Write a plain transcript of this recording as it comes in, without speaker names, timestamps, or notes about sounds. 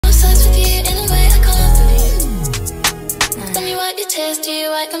Hey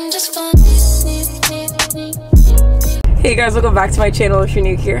guys, welcome back to my channel. If you're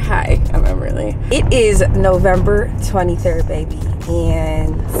new here, hi, I'm Emmerly. It is November 23rd, baby,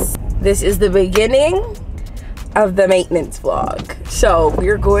 and this is the beginning of the maintenance vlog. So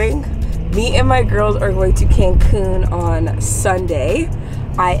we're going, me and my girls are going to Cancun on Sunday.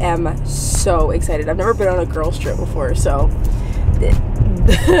 I am so excited. I've never been on a girls trip before, so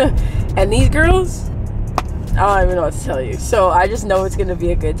and these girls, I don't even know what to tell you. So I just know it's gonna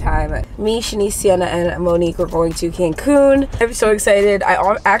be a good time. Me, Shanice, Sienna, and Monique are going to Cancun. I'm so excited.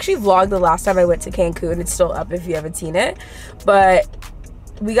 I actually vlogged the last time I went to Cancun. It's still up if you haven't seen it. But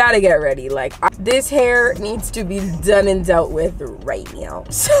we gotta get ready. Like, this hair needs to be done and dealt with right now.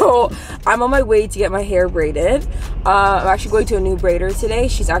 So I'm on my way to get my hair braided. I'm actually going to a new braider today.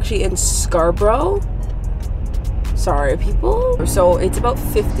 She's actually in Scarborough. Sorry people. So it's about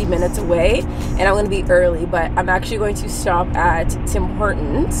 50 minutes away and I'm gonna be early, but I'm actually going to stop at Tim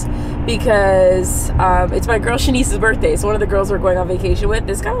Hortons because it's my girl Shanice's birthday. So one of the girls we're going on vacation with.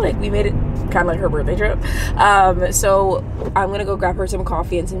 It's kind of like, we made it kind of like her birthday trip. So I'm gonna go grab her some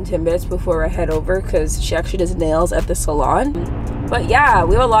coffee and some Timbits before I head over because she actually does nails at the salon. But yeah,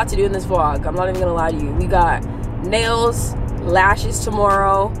 we have a lot to do in this vlog. I'm not even gonna lie to you. We got nails, lashes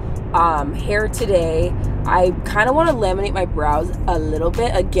tomorrow, hair today. I kind of want to laminate my brows a little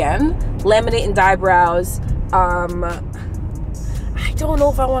bit again. Laminate and dye brows. I don't know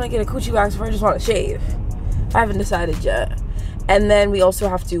if I want to get a coochie wax or I just want to shave. I haven't decided yet. And then we also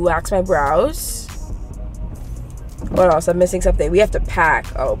have to wax my brows. What else? I'm missing something. We have to pack.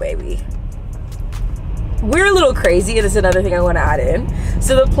 Oh, baby. We're a little crazy, and this is another thing I want to add in.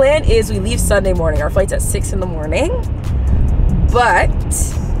 So the plan is we leave Sunday morning. Our flight's at 6 in the morning. But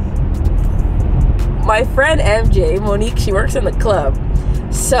my friend MJ, Monique, she works in the club.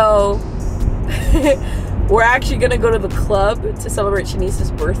 So we're actually gonna go to the club to celebrate Shanice's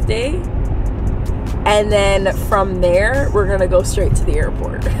birthday. And then from there, we're gonna go straight to the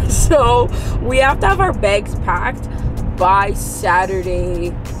airport. So we have to have our bags packed by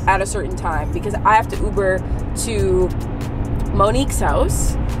Saturday at a certain time because I have to Uber to Monique's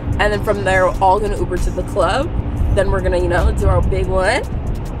house. And then from there, we're all gonna Uber to the club. Then we're gonna, you know, do our big one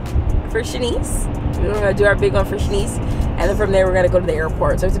for Shanice. We're gonna do our big one for Shanice, and then from there we're gonna go to the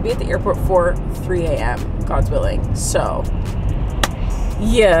airport. So I have to be at the airport for 3 a.m. God's willing. So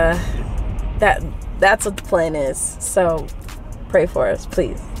yeah, that's what the plan is. So pray for us,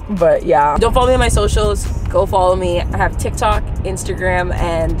 please. But yeah, don't follow me on my socials. Go follow me. I have TikTok, Instagram,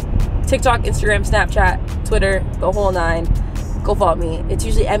 Snapchat, Twitter, the whole 9. Go follow me. It's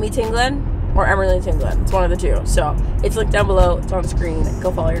usually Emmy Tinglin or Emmerly Tinglin. It's one of the two. So it's linked down below. It's on the screen.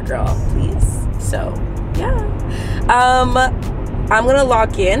 Go follow your girl, please. So yeah, I'm gonna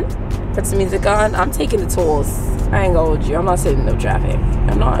lock in, put some music on. I'm taking the tolls. I ain't gonna hold you. I'm not sitting in no traffic.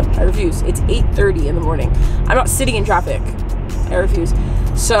 I'm not. I refuse. It's 8:30 in the morning. I'm not sitting in traffic. I refuse.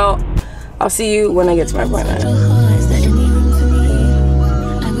 So I'll see you when I get to my appointment.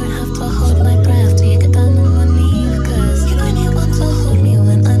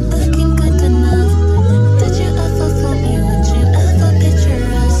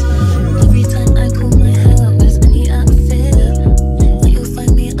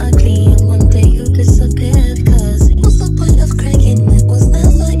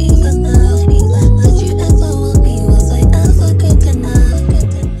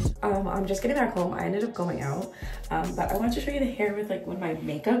 Home. I ended up going out, but I want to show you the hair with like when my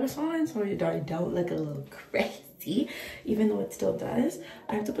makeup is on, so I don't look a little crazy, even though it still does.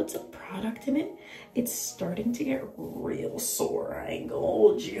 I have to put some product in it. It's starting to get real sore. I ain't gonna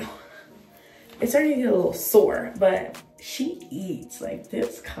hold you. It's starting to get a little sore, but she eats like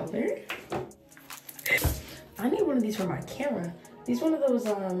this color. I need one of these for my camera. These one of those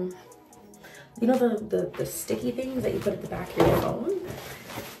you know the sticky things that you put at the back of your phone.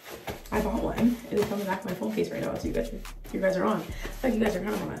 I bought one, and it's on the back of my phone case right now, so you guys are on. Like, you guys are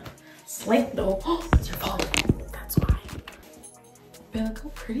kind of on a slant though. Oh, it's your phone. That's why. Babe, look how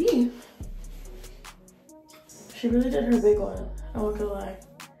pretty. She really did her big one. I won't gonna lie.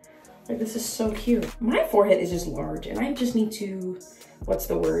 Like, this is so cute. My forehead is just large, and I just need to, what's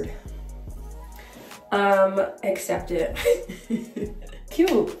the word? Accept it.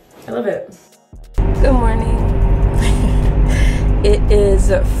 Cute. I love it. Good morning. It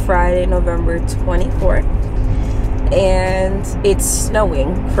is Friday, November 24th, and it's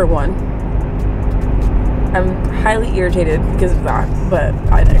snowing for one. I'm highly irritated because of that, but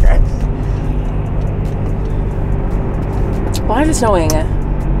I digress. Why is it snowing?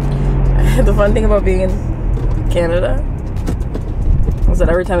 The fun thing about being in Canada was that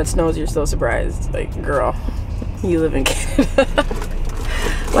every time it snows, you're so surprised. Like, girl, You live in Canada.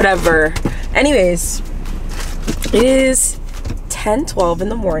 Whatever. Anyways, it is 10:12 in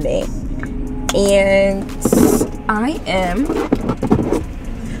the morning, and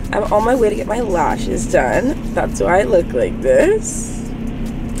I'm on my way to get my lashes done. That's why I look like this.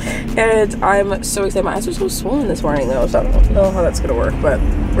 And I'm so excited. My eyes are so swollen this morning though, so I don't know how that's gonna work, but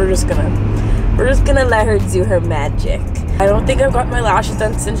we're just gonna let her do her magic. I don't think I've gotten my lashes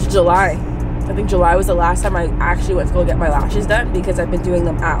done since July. I think July was the last time I actually went to go get my lashes done, because I've been doing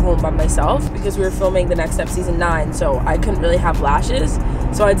them at home by myself because we were filming the Next Step season 9, so I couldn't really have lashes.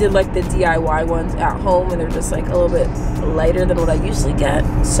 So I did like the DIY ones at home, and they're just like a little bit lighter than what I usually get.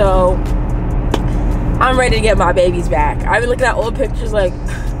 So I'm ready to get my babies back. I've been looking at old pictures like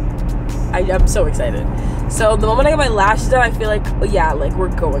I'm so excited. So the moment I get my lashes done, I feel like, yeah, like we're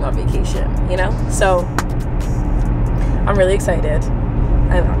going on vacation, you know? So I'm really excited.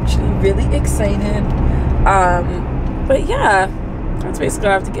 I'm actually really excited. But yeah, that's basically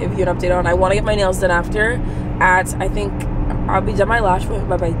what I have to give you an update on. I want to get my nails done after at, I think I'll be done my lash by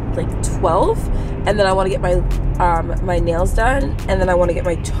like 12, and then I want to get my my nails done, and then I want to get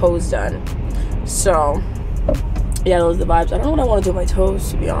my toes done. So yeah, those are the vibes. I don't know what I want to do with my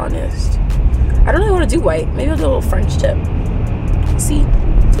toes, to be honest. I don't really want to do white. Maybe I'll do a little French tip. See?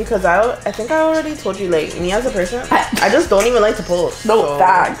 Because I think I already told you, like, me as a person, I just don't even like to post. No, so.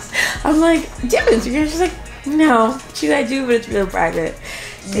 Facts. I'm like, damn it. You're just like, no. Shoot, I do, but it's real private.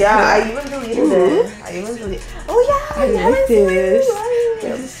 Yeah, I even deleted it. Oh yeah, I like this.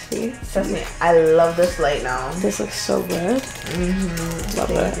 Trust me, I love this light now. This looks so good. Love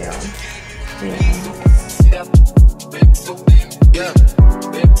it. Yeah.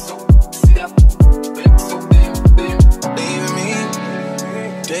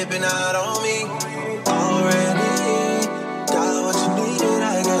 Dipping out on me already. Got what you needed,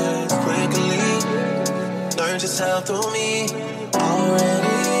 I guess. Quickly learned yourself through me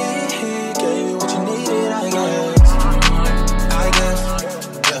already. Gave you what you needed, I guess.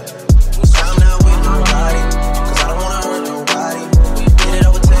 Yeah. So I'm not with nobody, cause I don't wanna hurt nobody. Get it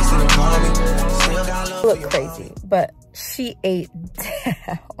over text and call me. Still got love. Look crazy, but she ate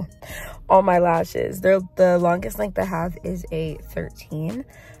down all my lashes. The longest length I have is a 13.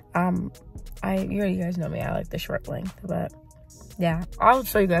 You guys know me, I like the short length, but yeah, I'll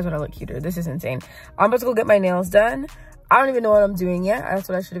show you guys when I look cuter. This is insane. I'm about to go get my nails done. I don't even know what I'm doing yet. That's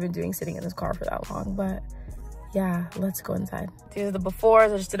what I should have been doing, sitting in this car for that long. But yeah, let's go inside. These are the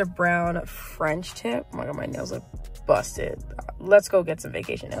befores. I just did a brown French tip. Oh my god, my nails look busted. Let's go get some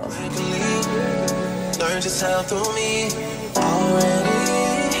vacation nails. Learned yourself through me already.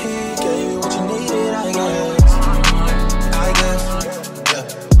 Gave you what you needed, I guess. Yeah.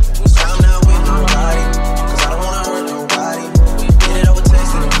 So I'm not with nobody, cause I don't wanna hurt nobody. Get it over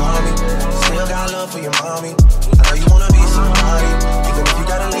text and call me. Still got love for your mommy. I know you wanna be somebody, even if you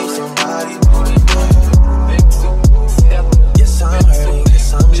gotta leave somebody. Yeah. Yes, I'm hurting,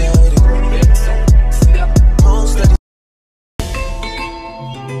 yes, I'm jaded. Most of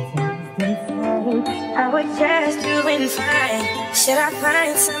I was just doing fine. Should I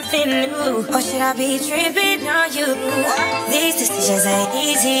find something new, or should I be tripping on you? These decisions ain't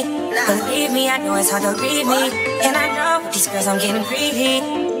easy. Believe me, I know it's hard to read me, and I know with these girls I'm getting greedy,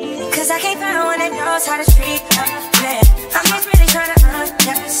 cause I can't find one that knows how to treat a man. I'm just really trying to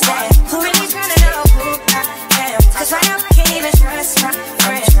understand who really trying to know who I am, cause right now I can't even trust my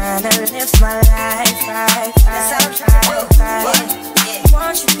friend. I'm trying to live my life right. That's how I'm trying to find.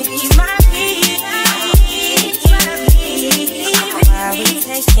 Won't you be my peace? Why we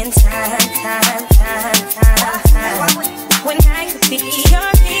taking time when I could be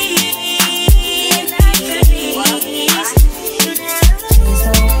your peace?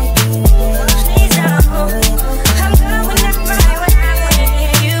 Please don't. I'm going up right when I wanna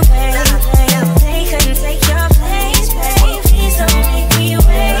hear you, babe. They couldn't take your place, babe. Please don't make me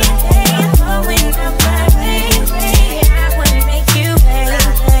wait, babe. I'm going up my way, babe. I wouldn't make you wait,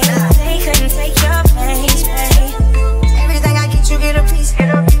 babe. They couldn't take your place, babe. Everything I get, you get a piece.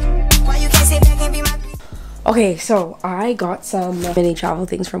 Why you can't sit back and be my piece? Okay, so I got some mini travel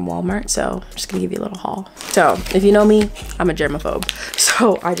things from Walmart, so I'm just gonna give you a little haul. So if you know me, I'm a germaphobe.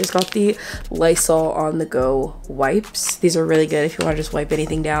 So I just got the Lysol on the go wipes. These are really good if you want to just wipe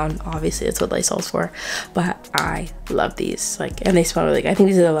anything down. Obviously it's what Lysol's for, but I love these, like, and they smell really good. I think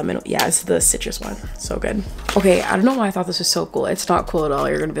these are the lemon, yeah, it's the citrus one. So good. Okay, I don't know why I thought this was so cool. It's not cool at all.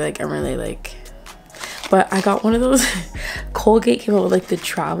 You're gonna be like, Emmerly, like, but I got one of those. Colgate came out with like the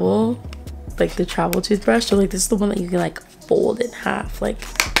travel toothbrush. So like this is the one that you can like fold in half, like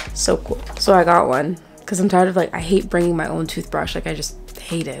so cool. So I got one because I'm tired of, like, I hate bringing my own toothbrush, like I just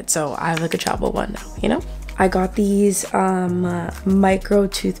hate it. So I have like a travel one now, you know. I got these micro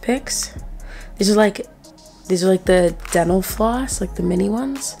toothpicks. These are like the dental floss, like the mini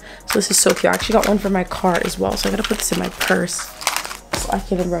ones. So this is so cute. I actually got one for my car as well, so I gotta put this in my purse so I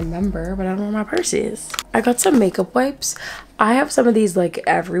can remember, but I don't know where my purse is. I got some makeup wipes. I have some of these like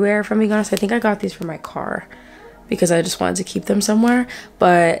everywhere, if I'm being honest. I think I got these for my car because I just wanted to keep them somewhere.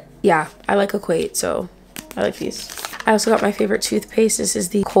 But yeah, I like Equate, so I like these. I also got my favorite toothpaste. This is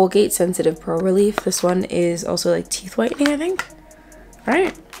the Colgate Sensitive Pro Relief. This one is also like teeth whitening, I think,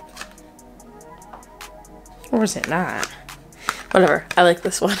 right? Or is it not? Whatever, I like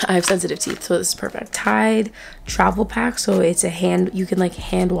this one. I have sensitive teeth, so this is perfect. Tide travel pack, so it's a you can like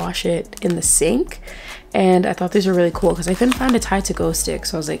hand wash it in the sink. And I thought these were really cool because I couldn't find a Tide to go stick,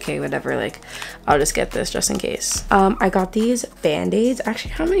 so I was like, okay, whatever, like I'll just get this just in case. I got these band-aids.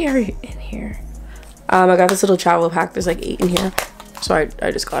 Actually, how many are in here? I got this little travel pack. There's like 8 in here, so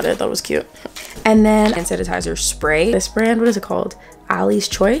I just got it. That was cute. And then hand sanitizer spray. This brand, what is it called? Ali's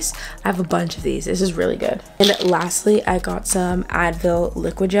Choice. I have a bunch of these. This is really good. And lastly, I got some Advil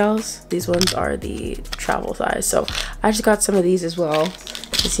liquid gels. These ones are the travel size, so I just got some of these as well,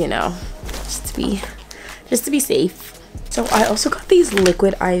 just, you know, just to be safe. So I also got these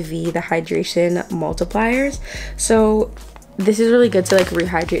liquid IV, the hydration multipliers. So this is really good to like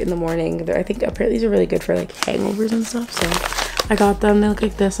rehydrate in the morning. I think apparently these are really good for like hangovers and stuff, so I got them. They look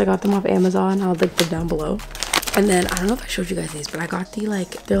like this. I got them off Amazon. I'll link them down below. And then I don't know if I showed you guys these, but I got the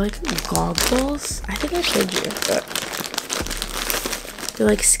they're like goggles. I think I showed you, but they're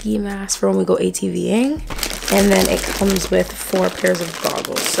like ski masks for when we go ATVing. And then it comes with 4 pairs of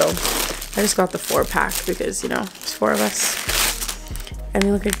goggles. So I just got the 4-pack because, you know, there's 4 of us. And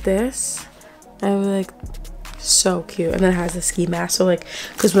they look like this. And they're like so cute. And then it has a ski mask. So like,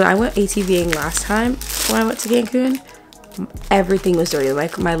 because when I went ATVing last time, when I went to Cancun, everything was dirty.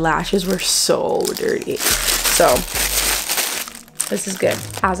 Like my lashes were so dirty. So this is good.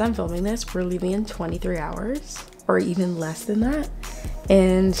 As I'm filming this, we're leaving in 23 hours or even less than that.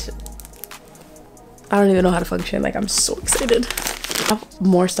 And I don't even know how to function. Like, I'm so excited. I have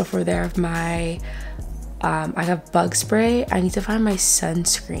more stuff over there. My I have bug spray. I need to find my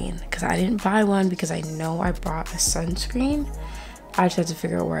sunscreen because I didn't buy one because I know I brought a sunscreen. I just have to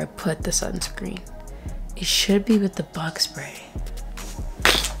figure out where I put the sunscreen. It should be with the bug spray.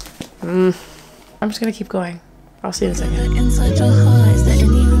 I'm just gonna keep going. I'll see you in a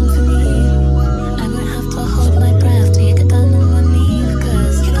second.